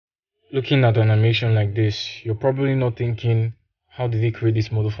Looking at an animation like this, you're probably not thinking, how did they create this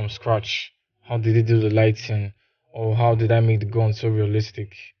model from scratch? How did they do the lighting? Or how did I make the gun so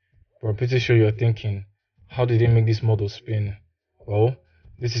realistic? But I'm pretty sure you're thinking, how did they make this model spin? Well,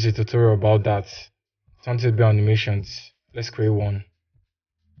 this is a tutorial about that. Turntable animations. Let's create one.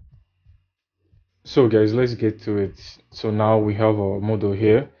 So guys, let's get to it. So now we have our model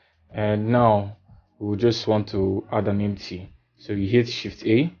here, and now we just want to add an empty. So you hit Shift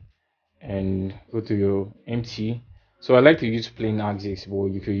A and go to your empty. So I like to use plain axis, but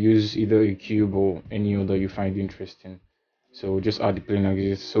you could use either a cube or any other you find interesting. So just add the plain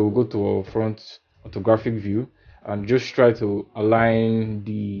axis. So we'll go to our front orthographic view and just try to align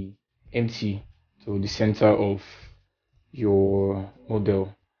the empty to the center of your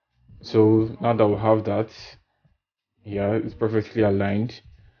model. So now that we have that, yeah, it's perfectly aligned.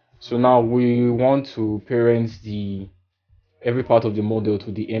 So now we want to parent the every part of the model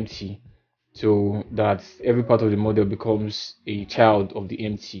to the empty, so that every part of the model becomes a child of the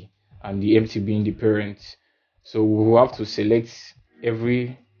empty, and the empty being the parent. So we will have to select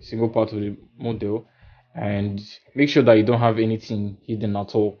every single part of the model and make sure that you don't have anything hidden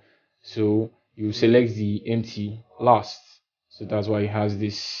at all. So you select the empty last. So that's why it has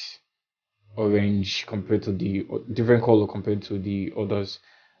this orange compared to the different color compared to the others.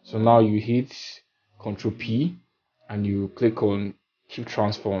 So now you hit Ctrl P and you click on keep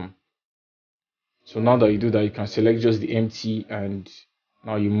transform. So now that you do that, you can select just the empty, and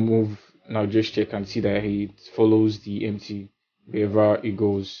now you move. Now just check and see that it follows the empty wherever it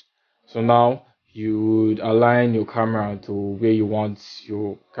goes. So now you would align your camera to where you want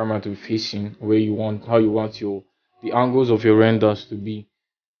your camera to be facing, where you want how you want your the angles of your renders to be.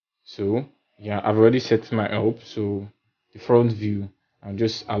 So yeah, I've already set my up. So the front view, I'm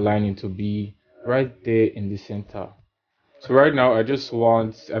just aligning to be right there in the center. So right now I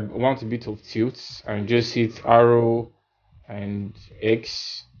want a bit of tilt, and just hit arrow and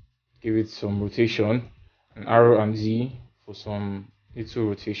X, give it some rotation, and arrow and Z for some little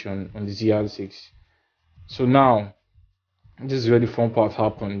rotation on the Z axis. So now this is where the fun part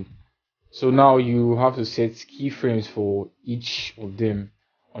happened. So now you have to set keyframes for each of them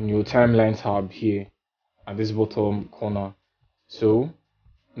on your timeline tab here at this bottom corner. So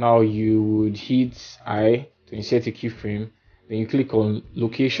now you would hit I to insert a keyframe, then you click on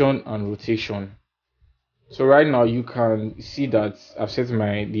location and rotation. So right now you can see that I've set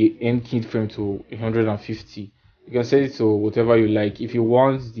the end keyframe to 150. You can set it to whatever you like. If you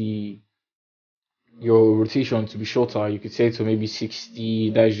want the your rotation to be shorter, you could set it to maybe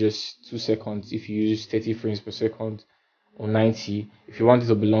 60. That's just 2 seconds if you use 30 frames per second, or 90. If you want it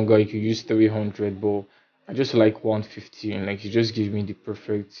to be longer, you could use 300. But I just like 150, and like it just gives me the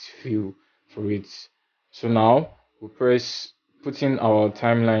perfect feel for it. So now we put in our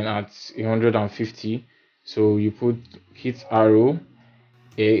timeline at 150. So you hit arrow,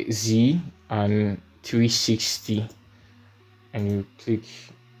 a Z, and 360, and you click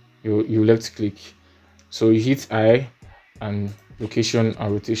you left click. So you hit I and location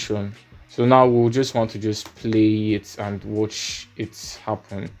and rotation. So now we'll just want to just play it and watch it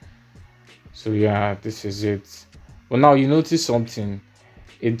happen. So yeah, this is it. But now you notice something.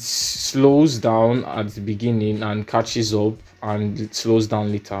 It slows down at the beginning and catches up, and it slows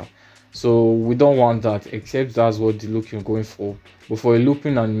down later. So we don't want that, except that's what the look you're going for. But for a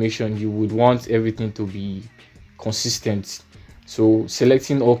looping animation, you would want everything to be consistent. So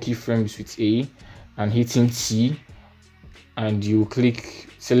selecting all keyframes with A and hitting T, and you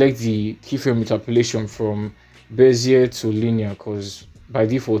select the keyframe interpolation from Bezier to linear, because by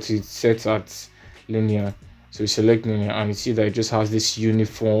default it's set at linear. So you select linear and you see that it just has this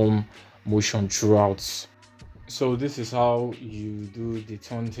uniform motion throughout. So this is how you do the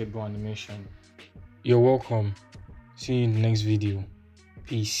turntable animation. You're welcome. See you in the next video.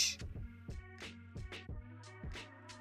 Peace.